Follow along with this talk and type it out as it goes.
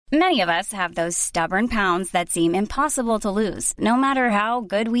Many of us have those stubborn pounds that seem impossible to lose, no matter how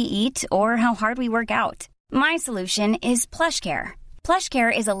good we eat or how hard we work out. My solution is PlushCare.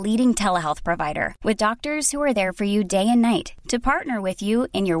 PlushCare is a leading telehealth provider with doctors who are there for you day and night to partner with you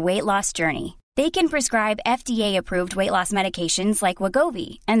in your weight loss journey. They can prescribe FDA-approved weight loss medications like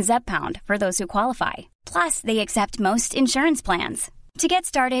Wegovy and Zepbound for those who qualify. Plus, they accept most insurance plans. To get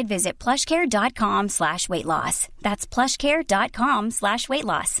started, visit plushcare.com/weightloss. That's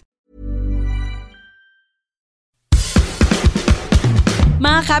plushcare.com/weightloss.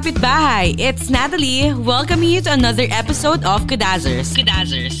 Mga kapitbahay, it's Natalie welcoming you to another episode of Kudazers,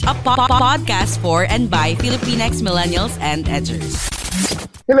 a podcast for and by Filipinx millennials and edgers.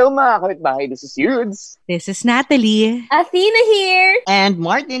 Hello mga kapitbahay, this is Yudes. This is Natalie. Athena here. And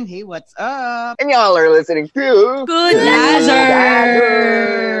Martin, hey, what's up? And y'all are listening to Kudazers!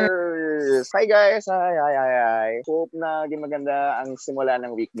 Hi guys! Hi. Hope na maganda ang simula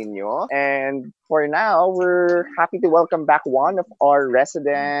ng week ninyo. And for now, we're happy to welcome back one of our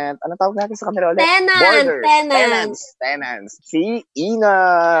resident, ano tawag natin sa kanila ulit? Tenants. Si Ina.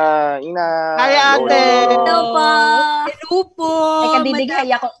 Hi, ate! Hello po. Teka, bibigay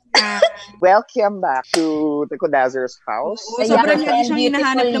ako. Welcome back to the Kudazers house. Sobrang lagi siyang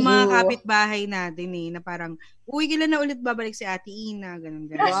hinahanap ng mga kapitbahay natin na parang, kailan na ulit babalik si Ate Ina, ganun.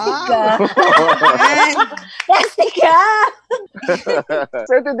 Plastika! Plastika!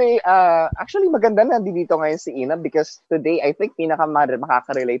 So today, actually maganda na dito ngayon si Ina because today, I think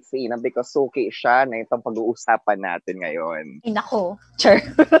makaka-relate si Ina because okay siya na itong pag-uusapan natin ngayon. Inako. Sure.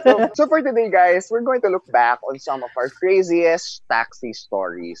 So for today, guys, we're going to look back on some of our craziest taxi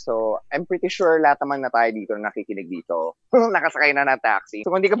stories. So, I'm pretty sure lahat naman na tayo dito nakikinig dito. Nakasakay na ng taxi.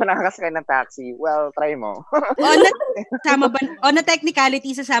 So, kung hindi ka pa nakakasakay ng taxi, well, try mo. On a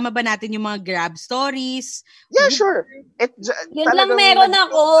technicality, sasama ba natin yung mga Grab stories? Yeah, sure. Yun lang meron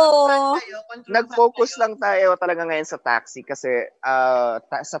ako. Nag-focus lang tayo talaga ngayon sa taxi kasi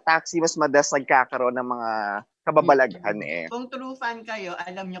sa taxi mas madalas nagkakaroon ng mga kababalaghan Kung true fan kayo,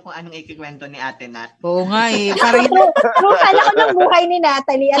 alam nyo kung anong ikikwento ni Ate Nat. Oo nga Parang true fan ako ng buhay ni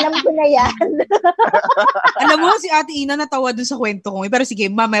Natalie. Alam ko na yan. Alam mo, si Ate Ina natawa dun sa kwento ko. Pero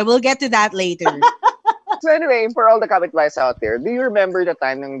sige, Mama, we'll get to that later. So anyway, for all the kapitbahays out there, do you remember the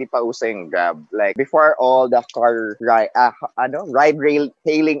time nang hindi pa uso yung Grab? Like, before all the car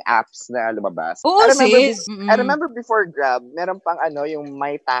ride-hailing apps na lumabas. Oo, sis. I remember before Grab, meron pang yung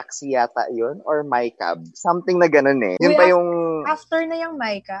My Taxi yata yun, or My Cab. Something na ganun Yun pa yung... After na yung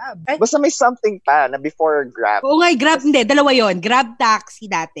My Cab. Basta may something pa na before Grab. Oo nga, Grab, hindi. Dalawa yon. Grab Taxi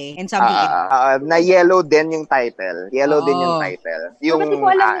dati and something else. Na yellow din yung title. Yellow din yung title. Yung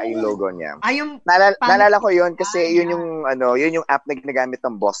logo niya. Naalala ko yun kasi yun yung app na ginagamit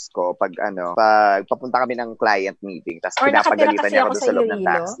ng boss ko pag papunta kami ng client meeting tapos pinapagalitan niya ako sa loob ng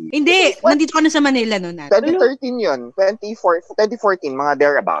taxi. Hindi, nandito ka na sa Manila noon. 2013 yun. 2014, mga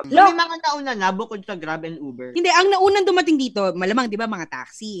thereabout. May mga nauna na bukod sa Grab and Uber. Hindi, ang naunang dumating dito, malamang 'di ba mga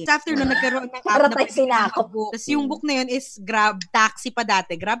taxi. After nung nagkaroon ng app na book. Tapos yung book na yun is Grab Taxi pa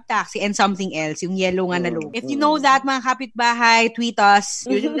dati, Grab Taxi and something else, yung yellow nga na logo. If you know that, mga kapitbahay, tweet us.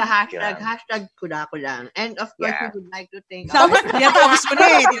 Using the hashtag kudakulang. And of course, we would like to thank Tapos mo na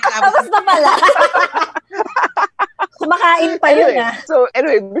Tapos na pala. Kumakain pa yun So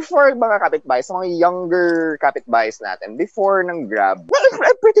anyway, before mga kapitbahays, mga younger kapitbahays natin, before ng Grab,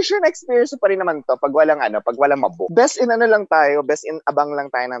 I'm pretty sure na-experience pa rin naman to pag walang mabook. Best in abang lang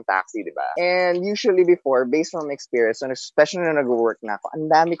tayo ng taxi, di ba? And usually before, based on experience, especially na nag-work na ako, ang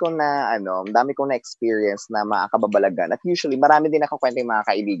dami kong na experience na makakababalagan. At usually, marami din nakakwento yung mga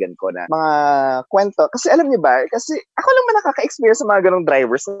kaibigan ko na mga kwento. Kasi alam niyo ba, kasi ako lang ba nakaka-experience sa mga ganong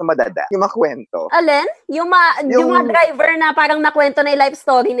drivers na madada, yung mga kwento. Alin? Yung mga driver na parang nakwento na yung life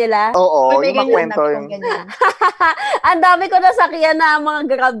story nila. Oo, yung makwento yung... Ang dami ko nasakyan na mga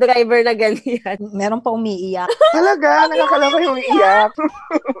Grab driver na ganyan. Meron pa umiiyak. Talaga? Nakakalako yung iiyak.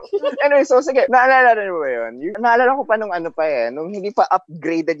 Anyway, so sige, naalala mo yun? Naalala ko pa nung nung hindi pa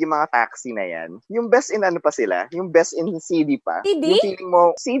upgraded yung mga taxi na yan. Yung best in pa sila? Yung best in CD pa. CD? Yung feeling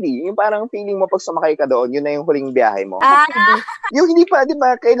mo, CD. Yung parang feeling mo pag sumakay ka doon, yun na yung huling biyahe mo. Yung hindi pa, di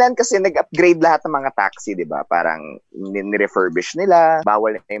ba, kailan kasi nag-upgrade lahat ng mga taxi, di ba? Parang ni-refurbish nila,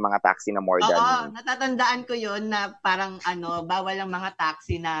 bawal na yung mga taxi na more than... Oo, natatandaan ko yun na parang bawal ang mga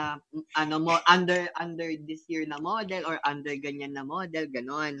taxi na under this year na model or under ganyan na model,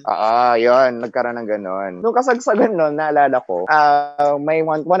 ganon. Yun, nagkaroon ng ganon. Nung kasagsagan nun, naalala ko,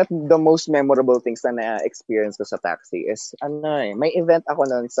 one of the most memorable things na na-experience ko sa taxi is, may event ako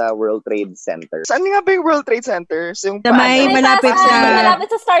nun sa World Trade Center. Saan nga ba yung World Trade Center? So, yung malapit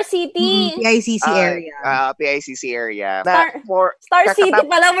sa Star City. PICC area. PICC area. Star City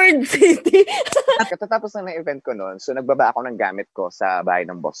pala, Word City. Katatapos na ng event ko noon, so nagbaba ako ng gamit ko sa bahay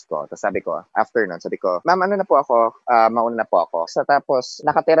ng boss ko. Tapos sabi ko, after noon, sabi ko, ma'am, ano na po ako? Mauna na po ako. So tapos,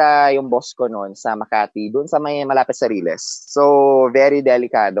 nakatira yung boss ko noon sa Makati, doon sa may malapit sa Riles. So, very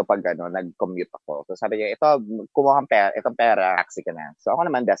delikado pag nag-commute ako. So sabi niya, ito, kumuha kang pera, itong pera, taxi ka na. So ako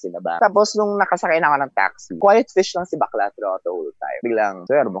naman, dasi na ba? Tapos, nung nakasakay na ako ng taxi, quiet fish lang si bakla throughout the whole time. Biglang,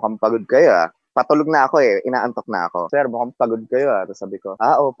 sir, mukhang pagod kayo Patulog na ako inaantok na ako. Sir, mukhang pagod kayo Tapos sabi ko,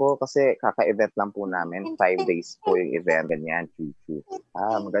 opo, kasi kaka-event lang po namin. 5 days po yung event. Ganyan, chuchu.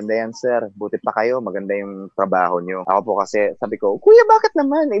 Maganda yan, sir. Buti pa kayo, maganda yung trabaho nyo. Ako po kasi, sabi ko, kuya, bakit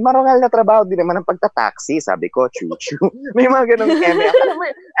naman? Marangal na trabaho din naman ang pagta-taxi. Sabi ko, chuchu. May mga ganong eme.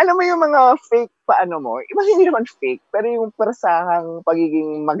 Alam mo yung mga fake paano mo? Iba hindi naman fake, pero yung persahang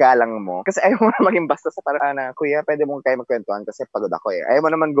pagiging magalang mo. Kasi ayaw mo na maging basta sa parang, kuya, pwede mong kayo magkwentuhan kasi pagod ako Ayaw mo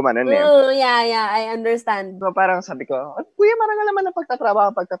naman gumanon Yeah, I understand. So parang sabi ko, kuya, marangal naman ang pagtatrabaho,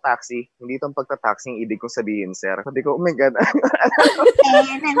 pagta-taxi. Hindi itong pagta-taxi yung ibig kong sabihin, sir. Sabi ko, oh my God.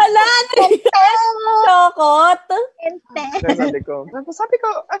 Hala, Chokot. Sabi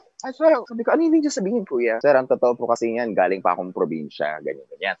ko, ano yung ibig sabihin, kuya? Sir, ang totoo po kasi yan, galing pa akong probinsya, ganyan.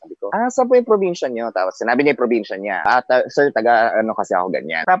 Sabi ko, saan po yung probinsya niyo? Tapos sinabi niya yung probinsya niya. Sir, kasi ako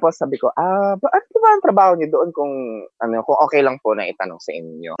ganyan. Tapos sabi ko, ano ba ang trabaho niyo doon kung okay lang po na itanong sa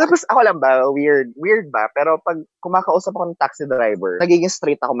inyo? Tapos ako lang ba, weird ba? Pero pag kumakausap ako ng taxi driver, nagiging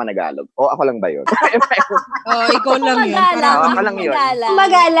straight ako managalog. O ako lang ba yun? Ikaw lang yun. Ako lang yun.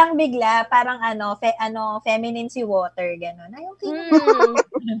 Magalang bigla, parang feminine si water, gano'n. Ay, okay.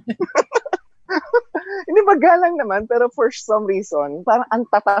 Hindi magalang naman, pero for some reason, parang ang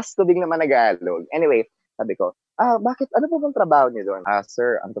tatas ko bigla managalog. Anyway, sabi ko, bakit? Ano po bang trabaho niyo doon?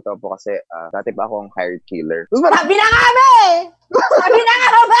 Sir, ang totoo po kasi, dati pa akong hired killer. Sabi na nga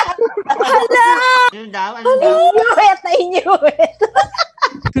ba Hala! Ano daw? Inuwit.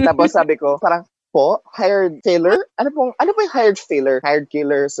 Tapos sabi ko, parang, hired killer? Ano po yung hired killer? Hired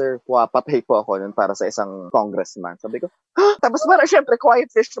killer, sir. Patay po ako nun para sa isang congressman. Sabi ko, Tapos parang syempre,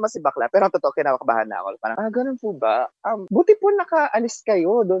 quiet fish naman si bakla. Pero ang totoo, kinakabahan na ako. Parang, ganun po ba? Buti po nakaalis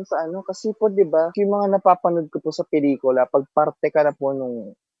kayo doon sa kasi po, di ba, yung mga napapanood ko po sa pelikula, pag parte ka na po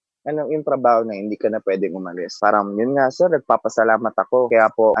nung yung trabaho na hindi ka na pwedeng umalis. Parang yun nga sir, nagpapasalamat ako. Kaya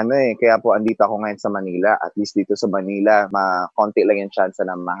po andito ako ngayon sa Manila. At least dito sa Manila, konti lang yung chance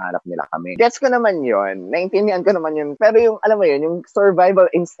na mahanap nila kami. Gets ko naman yun. Naintindihan ko naman yun. Pero yung, alam mo yun, yung survival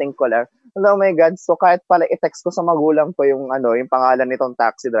instinct ko lang. Oh my God. So kahit pala i-text ko sa magulang ko yung pangalan nitong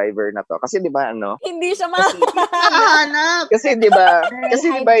taxi driver na to. Kasi di ba Hindi siya mahanap. Kasi di ba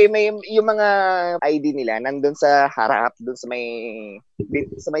may yung mga ID nila nandun sa harap, dun sa may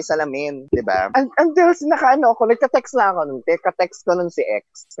salamin, di ba? Until ako, nagka-text na ako nun. Ka-text ko nun si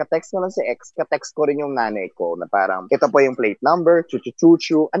X. Ka-text ko rin yung nanay ko na parang, ito po yung plate number,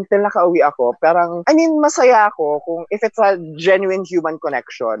 chuchu. Until nakauwi ako, parang, masaya ako kung if it's a genuine human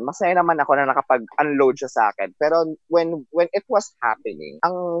connection, masaya naman ako na nakapag-unload siya sa akin. Pero when it was happening,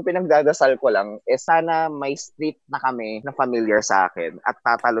 ang pinagdadasal ko lang is sana may street na kami na familiar sa akin at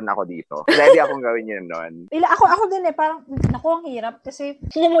tatalon ako dito. Ready akong gawin yun nun. Ako din parang, ang hirap kasi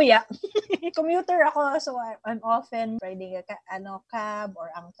umuya. Commuter ako, so I'm often riding a cab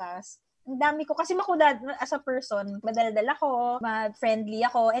or angkas. Ang dami ko kasi makuda as a person, madaldal ako, friendly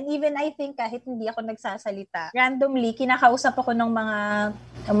ako, and even I think kahit hindi ako nagsasalita, randomly kinakausap ako ng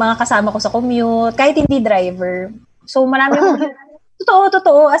mga kasama ko sa commute, kahit hindi driver. So marami akong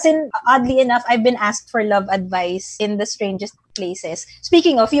Totoo. As in, oddly enough, I've been asked for love advice in the strangest places.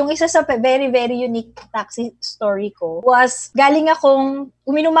 Speaking of, yung isa sa very, very unique taxi story ko was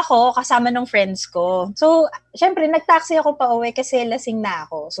uminom ako kasama ng friends ko. So, syempre, nag-taxi ako pa uwi kasi lasing na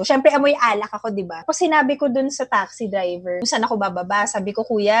ako. So, syempre, amoy alak ako, diba? Tapos sinabi ko dun sa taxi driver, kung saan ako bababa, sabi ko,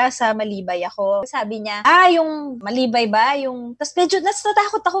 kuya, sa Malibay ako. Sabi niya, yung Malibay ba? Tapos medyo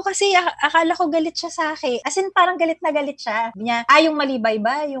natakot ako kasi akala ko galit siya sa akin. As in, parang galit na galit siya. Sabi niya, yung Malibay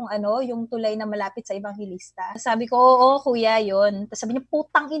ba? Yung tulay na malapit sa Evangelista. Sabi ko, oo, kuya, yun. Tapos sabi niya,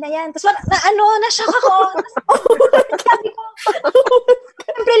 putang ina yan. Tapos na-shock ako. Sabi ko,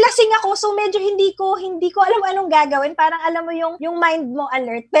 siyempre lasing ako, so medyo hindi ko alam anong gagawin. Parang alam mo yung mind mo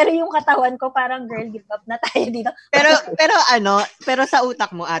alert, pero yung katawan ko parang girl, give up na tayo dito. Pero sa utak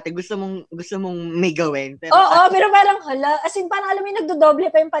mo, ate, gusto mong may gawin. Pero pero parang as in parang alam mo yung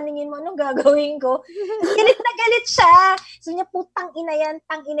nagdodoble pa yung paningin mo, anong gagawin ko? Galit na galit siya. So niya, putang ina yan.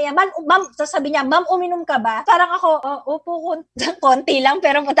 Ma'am, sasabi niya, ma'am, uminom ka ba? Parang ako, opo, konti lang,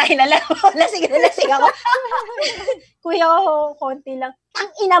 pero patayin na lang. Lasing ako. Kuya, konti lang. ang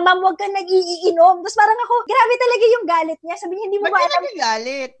ina, ma'am, huwag ka nag-iinom. Tapos parang ako, grabe talaga yung galit niya. Sabi niya, hindi mo ba alam?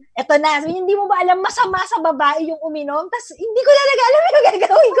 Galit? Eto na, sabi niya, hindi mo ba alam masama sa babae yung uminom? Tapos hindi ko talaga alam yung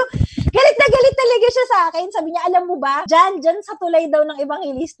gagawin ko. Galit na galit talaga siya sa akin. Sabi niya, alam mo ba, dyan sa tulay daw ng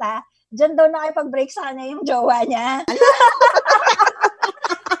Evangelista, dyan daw nakipag-break sa kanya yung jowa niya.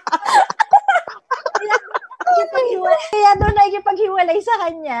 Kaya doon nakikipaghiwalay sa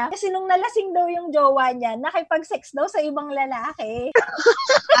kanya. Kasi nung nalasing daw yung jowa niya, nakipag-sex daw sa ibang lalaki.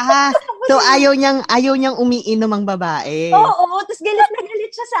 So ayaw niyang umiinom ang babae. Oo, tapos galit na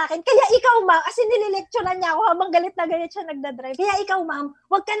galit siya sa akin. Kaya ikaw, ma'am, kasi nililecturean niya ako habang galit na galit siya nagdadrive. Kaya ikaw, ma'am,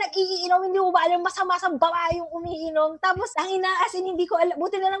 huwag ka nag-iinom, hindi mo ba alam masama sa babae yung umiinom. Tapos, ang inaasin, hindi ko alam,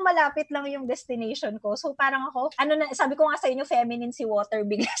 buti na lang malapit lang yung destination ko. So parang ako, sabi ko nga sa inyo, feminine si water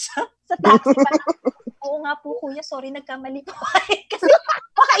bigla sa taxi. Oo nga po, kuya, sorry, nagkamali po. Kasi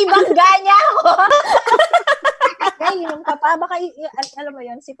baka ibangga niya ako. Kaya inom ka pa, baka, alam mo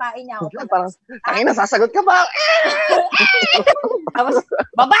yun, sipain niya ako. Parang, nasasagot ka ba? Tapos,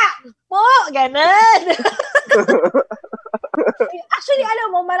 baba! Po! Ganun! Actually,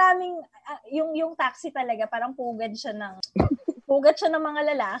 alam mo, maraming, yung taxi talaga, parang pugad siya ng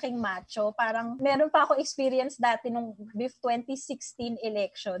mga lalaking macho. Parang meron pa ako experience dati nung 2016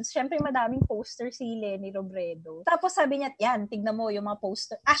 elections. Siyempre, madaming poster si Leni Robredo. Tapos sabi niya, yan, tignan mo yung mga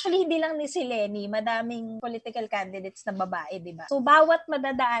poster. Actually, hindi lang ni si Leni, madaming political candidates na babae, di ba? So, bawat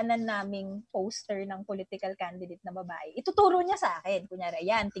madadaanan naming poster ng political candidate na babae, ituturo niya sa akin.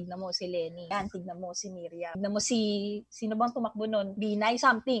 Kunyari, yan, tignan mo si Leni. Yan, tignan mo si Miriam. Tignan mo sino bang tumakbo nun? Binay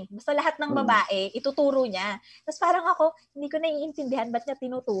something. Basta lahat ng babae, ituturo niya. Tapos parang ako, hindi ko naiintindihan ba't niya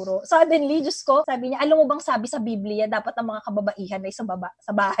tinuturo. Suddenly, Diyos ko, sabi niya, alam mo bang sabi sa Biblia, dapat ang mga kababaihan ay sa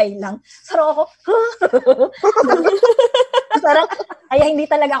bahay lang. Sarang ako, parang, hindi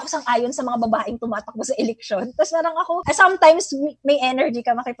talaga ako sang-ayon sa mga babaeng tumatakbo sa eleksyon. Tapos parang ako, sometimes may energy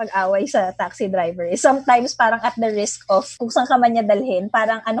ka makipag-away sa taxi driver. Sometimes parang at the risk of kung saan ka man niya dalhin,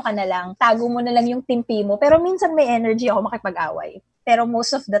 parang ano ka na lang, tago mo na lang yung timpi mo. Pero minsan may energy ako makipag-away. Pero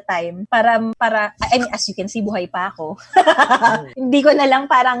most of the time, para I mean, as you can see, buhay pa ako. Hindi ko na lang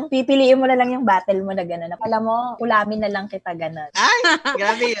parang pipiliin mo na lang yung battle mo na gano'n. Alam mo, ulamin na lang kita gano'n. Ay,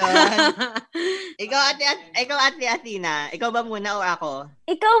 grabe yun. Ikaw, Ate Athena, ikaw ba muna o ako?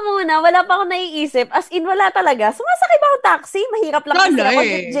 Ikaw muna, wala pa akong naiisip. As in, wala talaga. Sumasakay ba akong taxi? Mahirap lang kasi ako.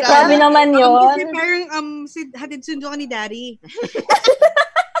 Grabe naman yun. Parang hatid sundo ka ni Daddy.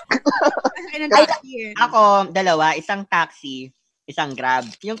 Ako, dalawa, isang taxi, isang Grab.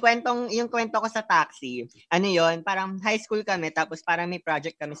 Yung kwento ko sa taxi, ano yon, parang high school kami, tapos parang may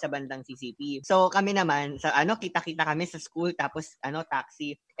project kami sa bandang CCP. So kami naman, kita-kita kami sa school, tapos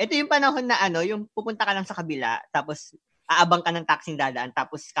taxi. Ito yung panahon na yung pupunta ka lang sa kabila, tapos aabang ka ng taxing dadaan,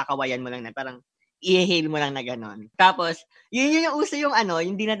 tapos kakawayan mo lang na, parang i-hail mo lang na gano'n. Tapos, yun yung uso yung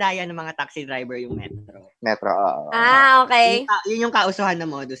yung dinadaya ng mga taxi driver yung metro. Okay. Yun yung kausuhan na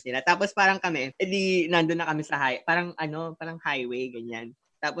modus nila. Tapos parang kami, nandun na kami sa parang highway, ganyan.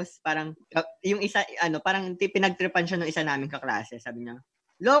 Tapos parang, yung isa, parang pinagtripan siya ng isa naming kaklase. Sabi niya,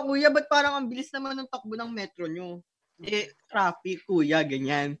 "Lo, kuya, ba't parang ang bilis naman ng takbo ng metro nyo? Traffic, kuya,"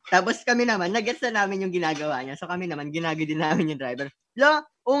 ganyan. Tapos kami naman, nag-gets na namin yung ginagawa niya. So kami naman, ginagay din namin yung driver. "Lo,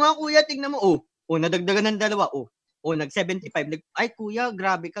 nga kuya, tignan mo, nadagdagan ng 2. Nag-75. Ay, kuya,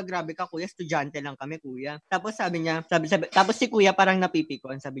 grabe ka, kuya. Estudyante lang kami, kuya." Tapos sabi niya, tapos si kuya parang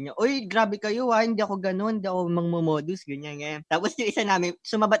napipikon. Sabi niya, "Oy, grabe kayo, hindi ako ganun, hindi ako mangmomodus," ganyan. Tapos yung isa namin,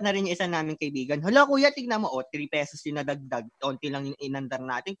 sumabat na rin yung isa naming kaibigan. "Hala, kuya, tignan mo, 3 pesos yung nadagdag. Konti lang yung inandar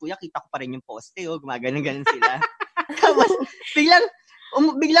natin. Kuya, kita ko pa rin yung poste, gumaganon sila." Tapos, biglang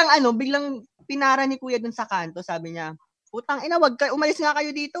pinara ni kuya dun sa kanto. Sabi niya, "Putang ina, umalis nga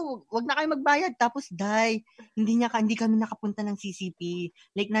kayo dito. Wag na kayo magbayad." Tapos, hindi kami nakapunta ng CCP.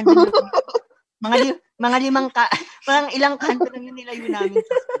 Like, nandun mga limang parang ilang kanto lang yung nilayo namin.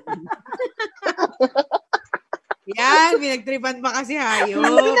 Yan, pinagtripan pa kasi hayo.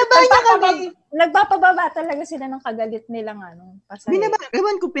 Nagpapababa talaga sila ng kagalit nilang pasay.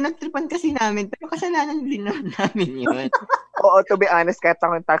 Ewan ko, pinagtripan kasi namin. Pero kasalanan din namin yun. Oo, to be honest, kahit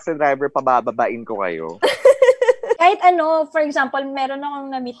ako yung taxi driver, pabababain ko kayo. Kahit for example, meron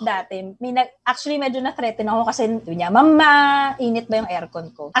akong na-meet dati. Actually, medyo na-threaten ako kasi niya, "Ma'am, mainit ba yung aircon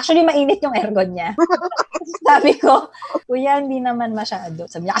ko?" Actually, mainit yung aircon niya. Sabi ko, "Kuya, hindi naman masyado."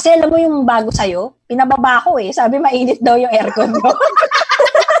 Sabi niya, "Kasi alam mo yung bago sa'yo, pinababa ko sabi mainit daw yung aircon ko."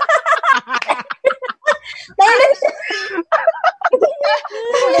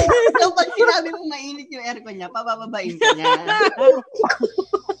 So, pag sinabi mo mainit yung aircon niya, pabababain ka niya.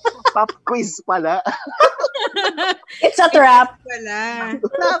 Pop quiz pala. It's a trap. Wala.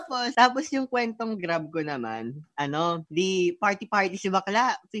 Tapos yung kwentong Grab ko naman, di party si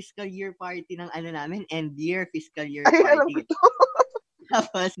bakla, fiscal year party ng namin, end year fiscal year party. Ay, alam ko to.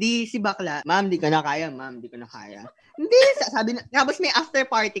 Tapos, si bakla, ma'am, di ko na kaya. Hindi, sabi na, tapos may after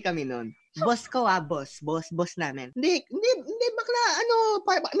party kami nun. Boss ko boss namin. Hindi, bakla,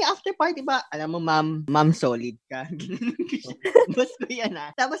 may after party ba? Alam mo, ma'am, solid ka. Boss ko yan,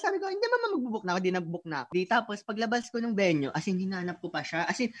 Tapos sabi ko, hindi ma'am, magbubook na ako, di nagbook na ako. Tapos, paglabas ko ng venue, as in, hinanap ko pa siya.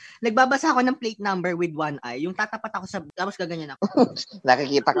 As in, nagbabasa ako ng plate number with one eye. Yung tatapat ako tapos gaganyan ako.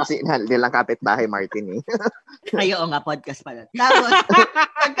 Nakikita kasi nilang kapitbahay, Martin, eh. Ay, oo nga, podcast pala. Tapos,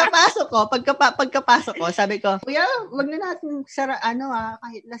 pagkapasok ko, sabi ko, kuya, wag na natin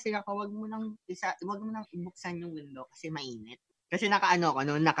kahit lasing ako, wag mo nang ibuksan yung window kasi mainit. Kasi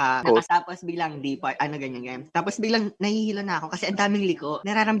tapos biglang ganyan. Tapos biglang nahihilo na ako kasi ang daming liko.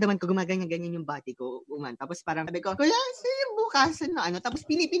 Nararamdaman ko gumaganyan yung body ko. Tapos parang sabi ko, kuya, yung bukasan na tapos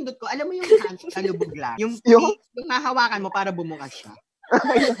pinipindot ko, alam mo yung kalubog lang. Yung hahawakan mo para bumukas siya.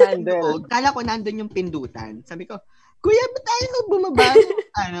 Yung handle. Kala ko nandun yung pindutan. Sabi ko, kuya, ba't tayo bumaba?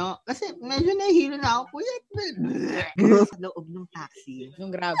 Kasi medyo nahihilo na ako. Kuya, sa loob ng taxi.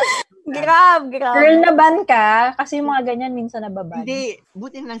 Yung Grab. Grab. Girl, naban ka? Kasi yung mga ganyan minsan nababan. Hindi.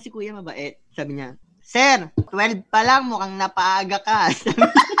 Buti na lang si kuya mabait. Sabi niya, Sir, 12 pa lang, mukhang napaaga ka.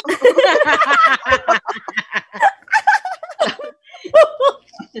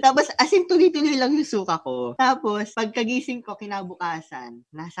 Tapos, as in, tuloy-tuloy lang yung suka ko. Tapos, pagkagising ko, kinabukasan,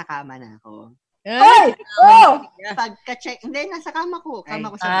 nasa kama na ako. Ay! Oh! Pagka-check, hindi, nasa kama ko sa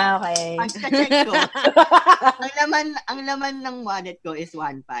okay. Pagka-check ko, ang laman ng wallet ko is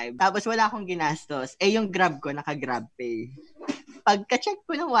 1.5. Tapos wala akong ginastos. Yung Grab ko, naka-Grab Pay. Pagka-check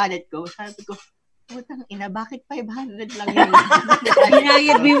ko ng wallet ko, sabi ko, putang ina, bakit 500 lang yun?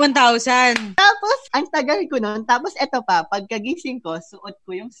 Binayad mo yung 1,000. Tapos, ang tagal ko nun. Tapos, eto pa, pagkagising ko, suot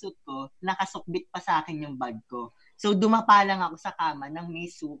ko yung suit ko, nakasukbit pa sa akin yung bag ko. So, dumapa lang ako sa kama nang may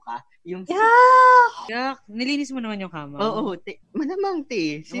suka. Yung Yak, nilinis mo naman yung kama. Oo, malamang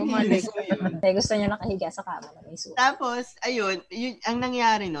sinilis ko yun. Gusto niya nakahiga sa kama na may suka. Tapos, ayun, ang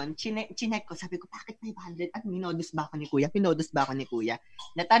nangyari nun, chinek ko, sabi ko, bakit 500? At minodus ba ako ni Kuya?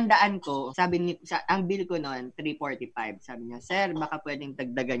 Natandaan ko, ang bill ko nun, 345. Sabi niya, sir, baka pwedeng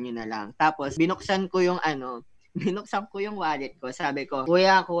dagdagan nyo na lang. Tapos, binuksan ko yung wallet ko. Sabi ko,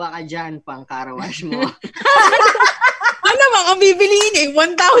 kuya, kuha ka dyan pang car wash mo. Alam ang bibiliin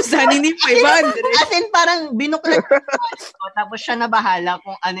niya, 1,000, hindi 500. As in, parang binuklat ko. Tapos siya na bahala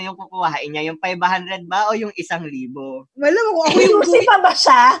kung ano yung kukuhain niya. Yung 500 ba o yung 1,000? Malam ko ako yung Susi pa ba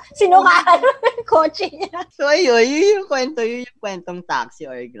siya? Sinukaan yung kotse niya. So, ayun, yung kwentong taxi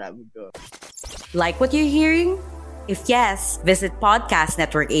or Grab ko. Like what you're hearing? If yes, visit Podcast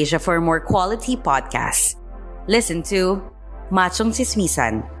Network Asia for more quality podcasts. Listen to Machong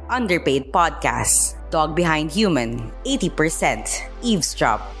Sismisan, Underpaid Podcasts, Dog Behind Human, 80%,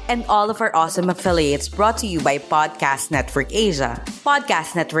 Eavesdrop, and all of our awesome affiliates brought to you by Podcast Network Asia.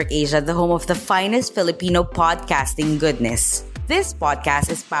 Podcast Network Asia, the home of the finest Filipino podcasting goodness. This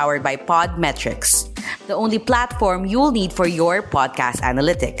podcast is powered by Podmetrics, the only platform you'll need for your podcast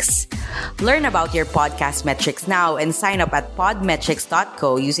analytics. Learn about your podcast metrics now and sign up at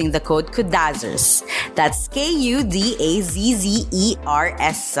podmetrics.co using the code KUDAZZERS. That's KUDAZZERS.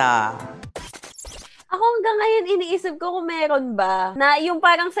 Ako hanggang ngayon iniisip ko kung meron ba na yung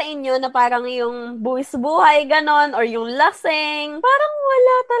parang sa inyo na parang yung buwis buhay ganon or yung lasing, parang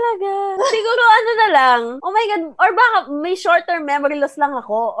wala talaga. Siguro ano na lang, oh my God, or baka may short-term memory loss lang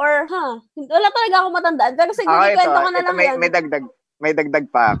ako or wala talaga ako matandaan. Pero siguro kwento ko na lang yan. May dagdag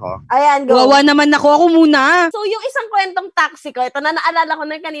pa ako. Ayan, go. Wawa naman ako muna. So, yung isang kwentong taxi ko, ito na naalala ko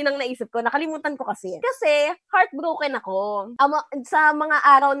na kaninang naisip ko, nakalimutan ko kasi. Kasi, heartbroken ako. Sa mga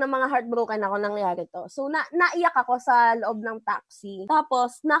araw na mga heartbroken ako, nangyari to. So, naiyak ako sa loob ng taxi.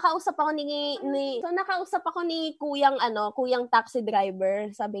 Tapos, nakausap ako ni kuyang taxi driver.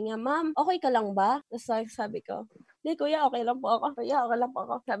 Sabi niya, ma'am, okay ka lang ba? Tapos sabi ko, hindi, kuya, okay lang po ako. Kuya, okay lang po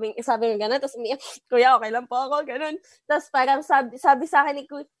ako. Sabi niya gano'n, tapos umiyak, kuya, okay lang po ako, gano'n. Tapos parang sabi sa akin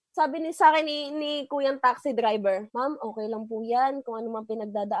ni kuyang taxi driver, ma'am, okay lang po yan, kung ano man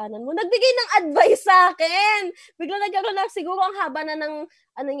pinagdadaanan mo. Nagbigay ng advice sa akin. Bigla nagkaroon lang, siguro ang haba na ng,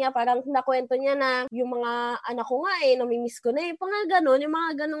 parang nakwento niya na yung mga anak ko nga namimiss ko na yung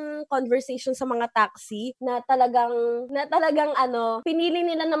mga ganong conversation sa mga taxi na talagang pinili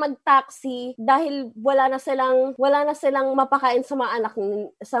nila na mag-taxi dahil wala na silang mapakain sa mga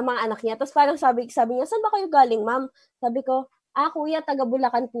anak niya. Tapos parang sabi niya, saan ba kayo galing, ma'am? Sabi ko, kuya, taga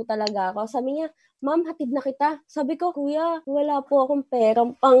Bulacan po talaga ako. Sabi niya, ma'am, hatid na kita. Sabi ko, kuya, wala po akong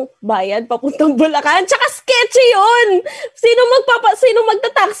perang pang bayad papuntang Bulacan. Tsaka sketchy yun! Sino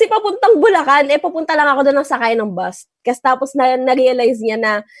magta-taxi papuntang Bulacan? Papunta lang ako doon ng sakay ng bus. Tapos na-realize niya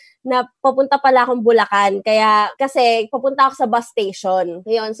na papunta pala akong Bulacan. Kasi papunta ako sa bus station.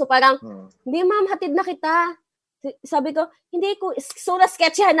 Ayun. So parang, hindi ma'am, hatid na kita. Sabi ko, hindi ko, so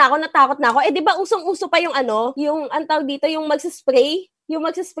na-sketchyhan na ako, natakot na ako. Di ba usong-uso pa yung ang tawag dito, yung magsispray? Yung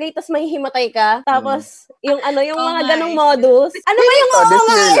magsispray, tas mahihimatay ka. Tapos, yung mga ganong modus. Ano ba yung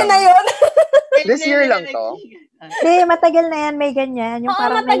na yun? This year lang to? Hindi, matagal na yan, may ganyan. Yung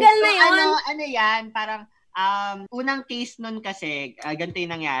parang matagal na yun. Ano yan, parang, unang case nun kasi, ganito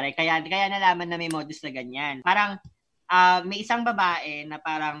yung nangyari. Kaya nalaman na may modus na ganyan. Parang, may isang babae na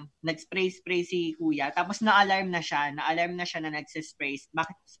parang nag-spray si kuya, tapos na-alarm na siya na nagsispray,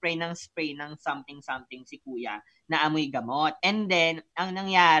 bakit spray ng something si kuya, na amoy gamot. And then, ang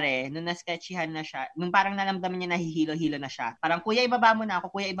nangyari, nung na-sketchyhan na siya, nung parang nalamdaman niya nahihilo-hilo na siya, parang, kuya, ibaba mo na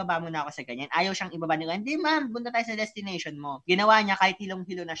ako sa ganyan. Ayaw siyang ibaba niya. Hindi, ma'am, punta tayo sa destination mo. Ginawa niya, kahit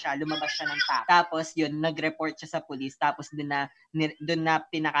hilong-hilo na siya, lumabas siya ng tap. Tapos, yun, nag-report siya sa police, tapos doon na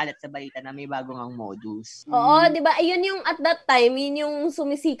pinakalat sa balita na may bagong ang modus. Oo, di ba? Ayun yung, at that time, yun yung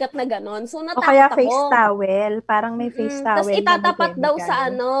sumisikat na ganon. So, natakot ako. O kaya face towel. Parang may face towel. Tapos itatapat daw sa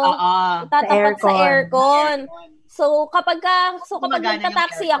itatapat sa aircon. So, kapag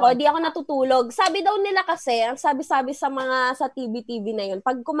nagta-taxi ako, di ako natutulog. Sabi daw nila kasi, ang sabi-sabi sa TV na yun,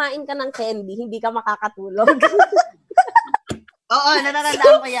 pag kumain ka ng candy, hindi ka makakatulog. Oo,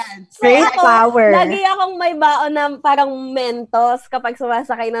 natatandaan ko yan. Great power. Lagi akong may baon na parang Mentos kapag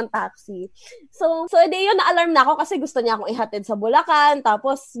sumasakay ng taxi. So yun, na-alarm na ako kasi gusto niya akong ihatid sa Bulacan.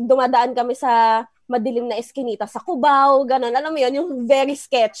 Tapos, dumadaan kami sa madilim na eskinita sa Cubao, ganun. Alam mo yun, yung very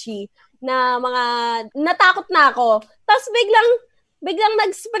sketchy na mga, natakot na ako. Tapos biglang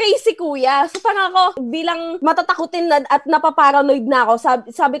nag-spray si kuya. So parang ako, bilang matatakutin na at napaparanoid na ako,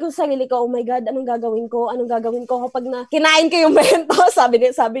 sabi ko sa sarili ko, oh my God, anong gagawin ko kapag kinain ko yung Mentos, sabi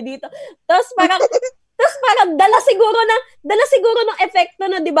dito. Tapos parang dala siguro ng epekto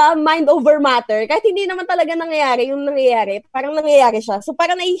na, 'di ba, mind over matter. Kahit hindi naman talaga nangyayari yung nangyayari, parang nangyayari siya. So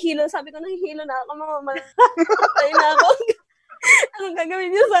parang nahihilo, sabi ko, nahihilo na ako, mamatay na ako. Anong gagawin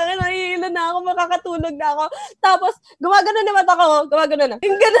niyo sa akin? Nahihilo na ako, makakatulog na ako. Tapos, gumagano naman ako. Gumagano na.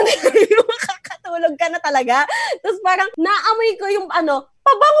 Yung gano'n na makakatulog ka na talaga. Tapos parang, naamoy ko yung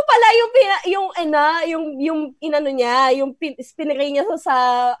pabango pala yung spinray niya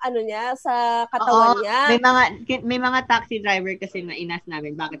sa katawan niya. May mga taxi driver kasi na inas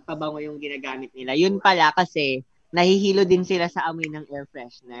namin bakit pabango yung ginagamit nila. Yun pala kasi nahihilo din sila sa amoy ng air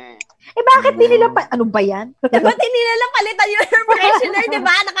freshener. Bakit di nila ano ba yan? Ba't di nila palitan yung air freshener, di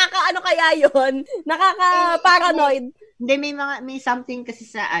ba? Kaya yun? Nakaka-paranoid. Hindi, may something kasi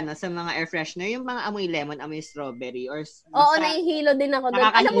sa mga air freshener, yung mga amoy lemon, amoy strawberry, or oo, nahihilo din ako doon.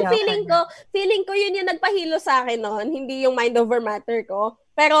 Alam mo, feeling ko yun yung nagpahilo sa akin noon, hindi yung mind over matter ko.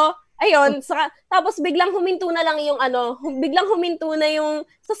 Pero, ayun, tapos biglang huminto na yung,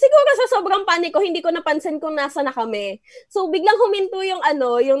 so siguro sa sobrang paniko, hindi ko napansin kung nasa na kami. So, biglang huminto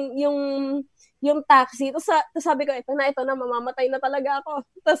yung taxi. Tapos sabi ko, ito na, mamamatay na talaga ako.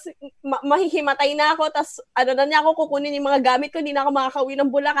 Tapos mahihimatay na ako. Tapos na niya ako kukunin yung mga gamit ko, hindi na ako makakauwi ng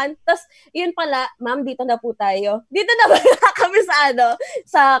Bulacan. Tapos yun pala, ma'am, dito na po tayo. Dito na ba kami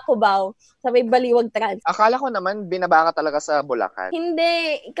sa Cubao, sa may Baliwag Trans. Akala ko naman, binaba ka talaga sa Bulacan.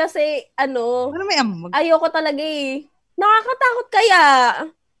 Hindi, kasi may ayoko talaga eh. Nakakatakot kaya.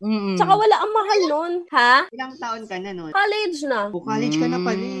 Tsaka wala ang mahal nun. Ha? Ilang taon ka na nun? College na. College ka na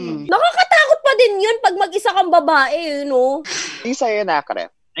pala eh. Nakakatakot pa din yun pag mag-isa kang babae, no? Yung sa'yo na, Kare.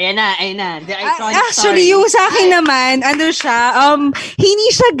 Ayan na. The iconic actually, story. yung sa akin naman, hindi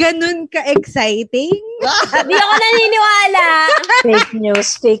siya ganun ka-exciting. Di ako naniniwala. Fake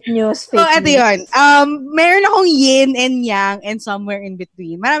news. So, ito yun. Meron akong yin and yang and somewhere in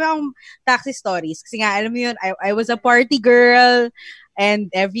between. Marami akong taxi stories. Kasi nga, alam mo yun, I was a party girl and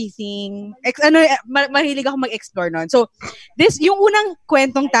everything. Mahilig ako mag-explore nun. So, yung unang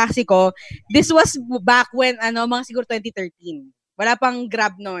kwentong taxi ko, this was back when, mga siguro 2013. Wala pang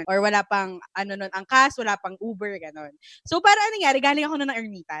Grab noon or wala pang Angkas, wala pang Uber, ganon. So, para nangyari, galing ako ng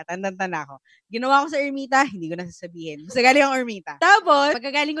Ermita. Tanda ako. Ginawa ko sa Ermita, hindi ko nasasabihin. Basta galing ako Ermita. Tapos,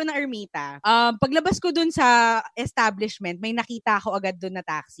 pagkagaling ko ng Ermita, paglabas ko dun sa establishment, may nakita ako agad dun na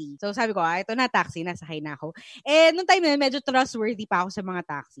taxi. So, sabi ko, ito na taxi, nasakay na ako. Nung time na medyo trustworthy pa ako sa mga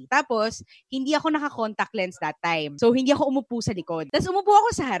taxi. Tapos, hindi ako naka-contact lens that time. So, hindi ako umupo sa likod. Tapos, umupo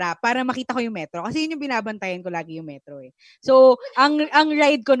ako sa harap para makita ko yung metro. Kasi yun yung binabantayan ko lagi yung metro eh. So, ang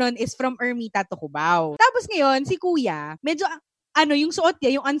ride ko nun is from Ermita to Cubao. Tapos ngayon, si Kuya, medyo, yung suot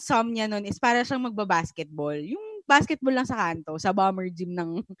niya, yung ensemble niya nun is para siyang magbabasketball. Yung basketball lang sa kanto, sa bomber gym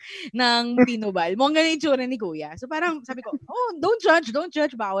ng Pinobal. Mukhang ganun yung itsura ni Kuya. So parang sabi ko, don't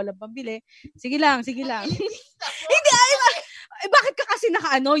judge, baka walang pambili. Sige lang. Hindi, bakit ka kasi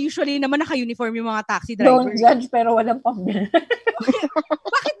usually naman naka-uniform yung mga taxi driver. Don't judge, pero walang pambili.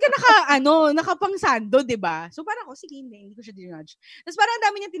 Bakit ka nakapang-sando, diba? So parang sige, hindi ko siya dinudge. Tapos parang ang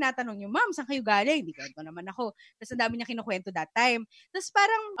dami niya tinatanong yung, ma'am, saan kayo galing? Hindi ko naman ako. Tapos ang dami niya kinukwento that time. Tapos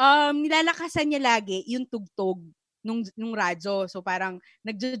parang nilalakasan niya lagi yung tugtog nung radyo. So parang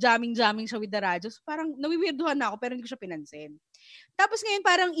nagja-jamming siya with the radyo. So parang nawiwirduhan na ako pero hindi ko siya pinansin. Tapos ngayon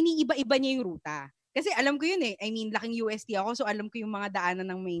parang iniiba-iba niya yung ruta. Kasi alam ko yun I mean, laking UST ako, so alam ko yung mga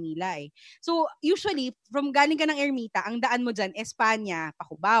daanan ng Maynila So, usually, from galing ka ng Ermita, ang daan mo dyan, Espanya, pa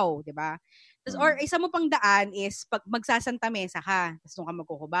Cubao, di ba? Or isa mo pang daan is pag magsasanta Mesa ka, tapos doon ka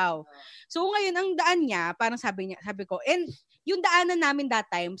magkukubaw. So, ngayon, ang daan niya, parang sabi ko, and yung daanan namin that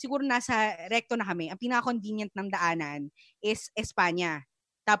time, siguro nasa recto na kami, ang pinaka-convenient ng daanan is Espanya.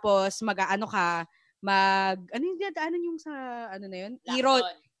 Tapos, ano yung daanan yung sa, na yun?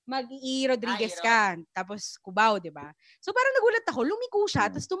 Mag-i Rodriguez ka, tapos Cubao, di ba? So parang nagulat ako, lumiko siya,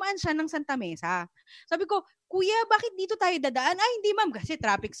 tapos tumaan siya ng Santa Mesa. Sabi ko, Kuya, bakit dito tayo dadaan? Ay, hindi ma'am, kasi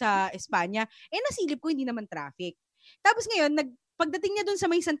traffic sa Espanya. Nasilip ko, hindi naman traffic. Tapos ngayon, pagdating niya dun sa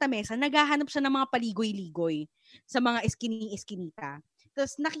may Santa Mesa, naghahanap siya ng mga paligoy-ligoy sa mga eskinita.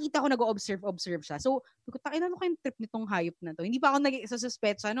 Tapos nakikita ko nag-observe siya. So, ano kayong trip nitong hayop na to? Hindi pa ako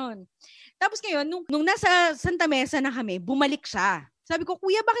nag-suspetsa nun. Tapos ngayon, nung nasa Santa Mesa na kami, bumalik siya. Sabi ko,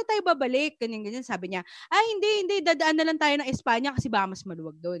 Kuya, bakit tayo babalik? Ganyan. Sabi niya, hindi, dadaan na lang tayo ng Espanya kasi baka mas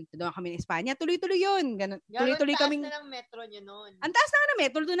maluwag doon. Doon kami ng Espanya, tuloy-tuloy yun. Tuloy-tuloy kaming... Ang taas na ng metro niya noon. Ang taas na ng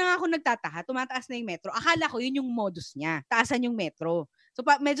metro, doon na ako nagtataha. Tumataas na yung metro. Akala ko yun yung modus niya. Taasan yung metro. So,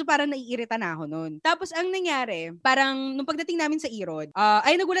 medyo parang naiirita na ako noon. Tapos, ang nangyari, parang nung pagdating namin sa Irod,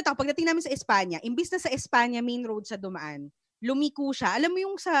 nagulat ako, pagdating namin sa Espanya, imbis na sa Espanya, main road sa dumaan, lumiko siya. Alam mo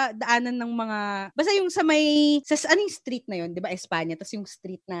yung sa daanan ng mga, basta yung sa anong street na yun, di ba, Espanya, tapos yung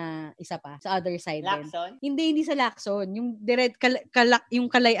street na isa pa, sa other side Lacson? din. Hindi sa Lacson. Yung yung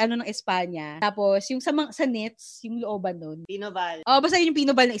kalay ng Espanya. Tapos, yung sa Nits, yung looban doon. Pinobal. Basta yun yung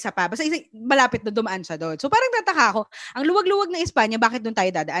Pinobal na isa pa. Basta malapit na dumaan siya doon. So, parang nataka ako, ang luwag-luwag ng Espanya, bakit doon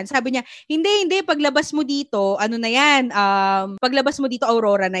tayo dadaan? Sabi niya, hindi, paglabas mo dito, ano na yan, paglabas mo dito,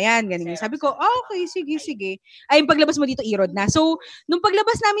 Aurora na yan. Ganun. Sabi ko, okay, sige. Ay, paglabas mo dito, Irod na. So, nung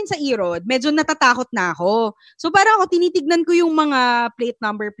paglabas namin sa Irod, medyo natatakot na ako. So, parang ako, tinitignan ko yung mga plate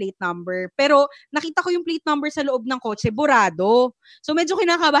number. Pero, nakita ko yung plate number sa loob ng kotse, burado. So, medyo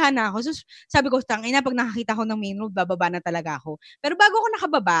kinakabahan na ako. So, sabi ko, pag nakakita ko ng main road, bababa na talaga ako. Pero bago ako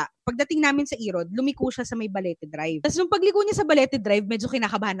nakababa, pagdating namin sa Irod, lumiko siya sa may Balete Drive. Tapos, nung pagliko niya sa Balete Drive, medyo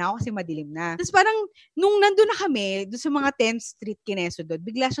kinakabahan na ako kasi madilim na. Tapos, parang, nung nandun na kami, doon sa mga 10th Street Kineso doon,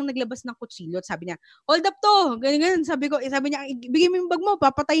 bigla siyang naglabas ng kutsilyo at sabi niya, hold up to! Ganyan. Sabi niya, bigay mo yung bag mo,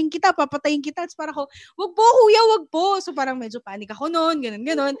 papatayin kita. Tapos parang ako, wag po, Kuya, wag po. So parang medyo panik ako noon,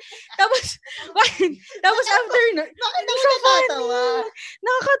 ganun. Tapos after no, bakit ako natatawa?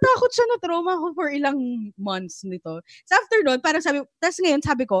 Nakakatakot siya, na trauma ako for ilang months nito. So after noon, parang tapos ngayon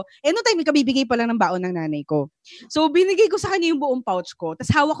sabi ko, no time, kabibigay pa lang ng baon ng nanay ko. So binigay ko sa kanya yung buong pouch ko. Tapos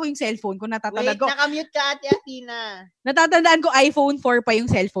hawak ko yung cellphone ko, natatandaan ko. Wait, nakamute ka, Ate Athena. Natatandaan ko, iPhone 4 pa yung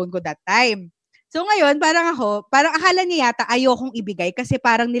cellphone ko that time. So ngayon, parang akala niya yata ayokong ibigay kasi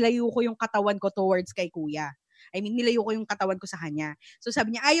parang nilayo ko yung katawan ko towards kay Kuya. I mean, nilayo ko yung katawan ko sa kanya. So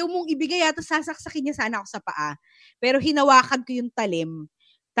sabi niya, ayaw mong ibigay yata, sasaksakin niya sana ako sa paa. Pero hinawakan ko yung talim.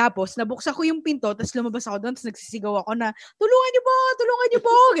 Tapos, nabuksan ko yung pinto, tapos lumabas ako doon, tapos nagsisigaw ako na, tulungan niyo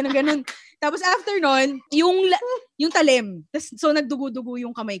po, ganun. Tapos after nun, yung talim. Tapos, so nagdugo-dugo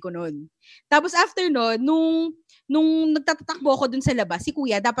yung kamay ko nun. Tapos after nun, nung nagtatakbo ako dun sa labas, si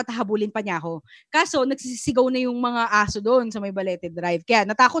Kuya, dapat habulin pa niya ako. Kaso, nagsisigaw na yung mga aso doon sa may Balete Drive. Kaya,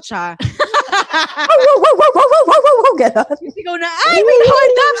 natakot siya. Sumisigaw na, ay, may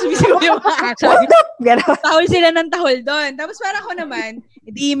hold up! Sumisigaw yung mga aso. Tahol sila ng tahol doon. Tapos parang ako naman,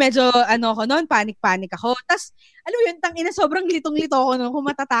 hindi medyo, ako noon, panik-panik ako. Tapos, alam mo yun, sobrang litong-lito ako noon kung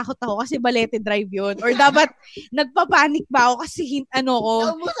matatakot ako kasi Balete Drive yun. Or dapat, nagpapanik ba ako kasi,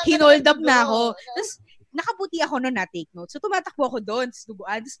 hinold up na ako. Tapos, nakabuti ako noon na take note. So, tumatakbo ako doon sa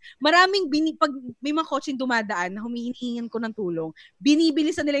duguan. Maraming, pag may mga coaching dumadaan na humihingihan ko ng tulong,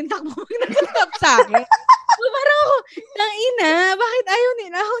 binibilisan nila yung takbo pag nagtatap sa akin. So, parang ako, tangina, bakit ayaw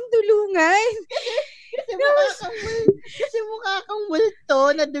nila akong tulungan? Kasi mukha kang multo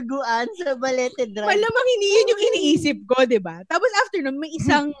na duguan sa Balete Drive. Malamang hindi yun yung iniisip ko, diba? Tapos after nun, may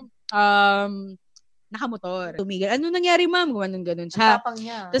isang nakamotor. Tumigil. Ano nangyari, ma'am? Ganun siya. Tapang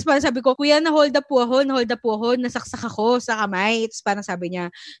niya. Tapos parang sabi ko, kuya, na-hold up po ako, nasaksak ako sa kamay. Tapos parang sabi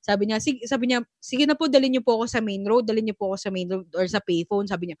niya, sige na po, dalhin niyo po ako sa main road or sa payphone.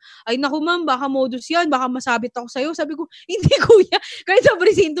 Sabi niya, ay naku ma'am, baka modus yan, baka masabit ako sa'yo. Sabi ko, hindi kuya, kahit sa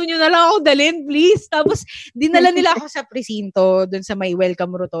presinto niyo na lang ako dalhin, please. Tapos dinala nila ako sa presinto, dun sa may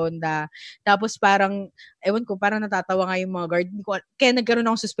welcome rotonda. Tapos parang, ewan ko, parang natatawa nga yung mga guard. Kaya nagkaroon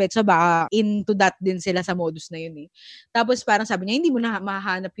akong suspetsa, baka into that din sila sa modus na yun eh. Tapos parang sabi niya, hindi mo na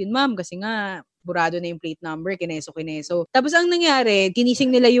mahanap yun ma'am kasi nga burado na yung plate number, kineso. Tapos ang nangyari,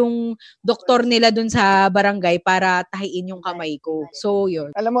 kinising nila yung doktor nila dun sa barangay para tahiin yung kamay ko. So, yun.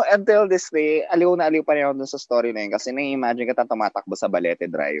 Alam mo, until this day, aliw na aliw pa rin ako dun sa story na yun kasi na-imagine ka tumatakbo sa Balete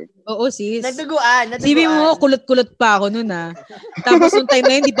Drive. Oo, sis. Nagduguan. Sabi mo, kulot-kulot pa ako nun ah. Tapos yung time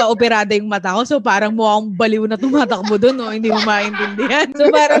na yun, hindi pa operada yung mata ko. So, parang mukhang baliw na tumatakbo dun, no? Hindi mo maintindihan.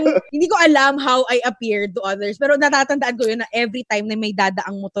 So, parang, hindi ko alam how I appeared to others. Pero natatandaan ko yun na every time na may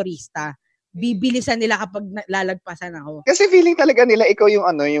dadaang motorista, bibilisan nila kapag lalagpasan ako. Kasi feeling talaga nila ikaw yung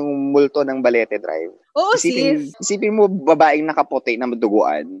yung multo ng Balete Drive. Oo, sis. Isipin mo, babaeng nakaputi na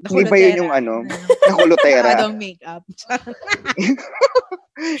maduguan. Hindi ba yun yung nakulotera? Nakadong makeup.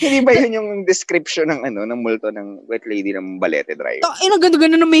 Hindi ba yun yung description ng multo ng white lady ng Balete Drive?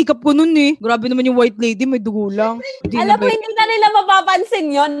 Ganda-ganda ng makeup ko nun eh. Grabe naman yung white lady, may dugo lang. Alam mo, hindi na nila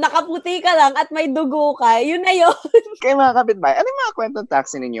mapapansin yon. Nakaputi ka lang at may dugo ka. Yun na yun. Kaya mga kapitbahay, ano yung mga kwentong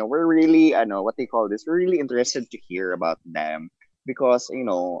taxi ninyo? We're really, what they call this, we're really interested to hear about them. Because,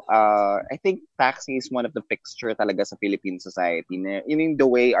 I think taxi is one of the fixture talaga sa Philippine society. Yun the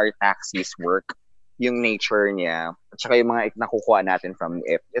way our taxis work, yung nature niya, at saka yung mga nakukuha natin from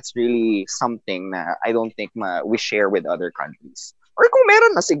it. It's really something na I don't think we share with other countries. Or kung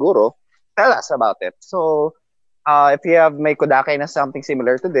meron na siguro, tell us about it. So, if you have may Kudakay na something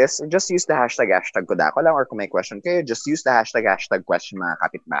similar to this, just use the hashtag Kudako lang, or kung may question kayo, just use the hashtag question mga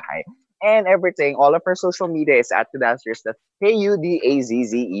kapitbahay. And everything, all of our social media is at Kudazzers. That's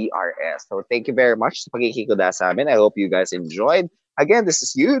KUDAZZERS. So thank you very much sa pagkikikuda sa amin. I hope you guys enjoyed. Again, this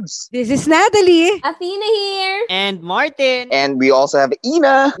is Yudes. This is Natalie. Athena here. And Martin. And we also have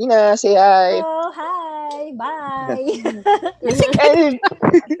Ina. Ina, say hi. Oh, hi. Bye.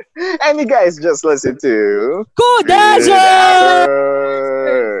 and you guys just listen to Kudazzers!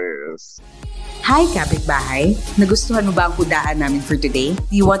 Hi, Kapitbahay! Nagustuhan mo ba ang kudaan namin for today?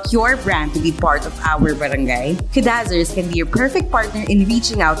 Do you want your brand to be part of our barangay? Kudazzers can be your perfect partner in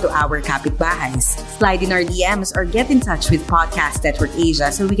reaching out to our Kapitbahays. Slide in our DMs or get in touch with Podcast Network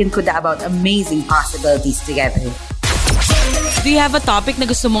Asia so we can kuda about amazing possibilities together. Do you have a topic na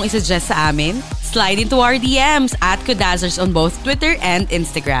gusto mong isuggest sa amin? Slide into our DMs at Kudazzers on both Twitter and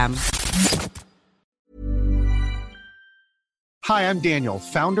Instagram. Hi, I'm Daniel,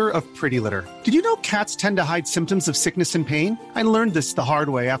 founder of Pretty Litter. Did you know cats tend to hide symptoms of sickness and pain? I learned this the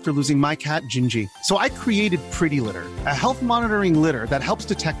hard way after losing my cat, Gingy. So I created Pretty Litter, a health monitoring litter that helps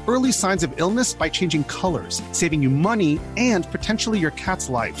detect early signs of illness by changing colors, saving you money and potentially your cat's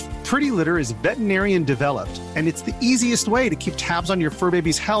life. Pretty Litter is veterinarian developed, and it's the easiest way to keep tabs on your fur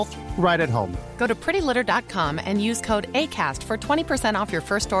baby's health right at home. Go to prettylitter.com and use code ACAST for 20% off your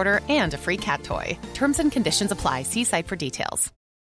first order and a free cat toy. Terms and conditions apply. See site for details.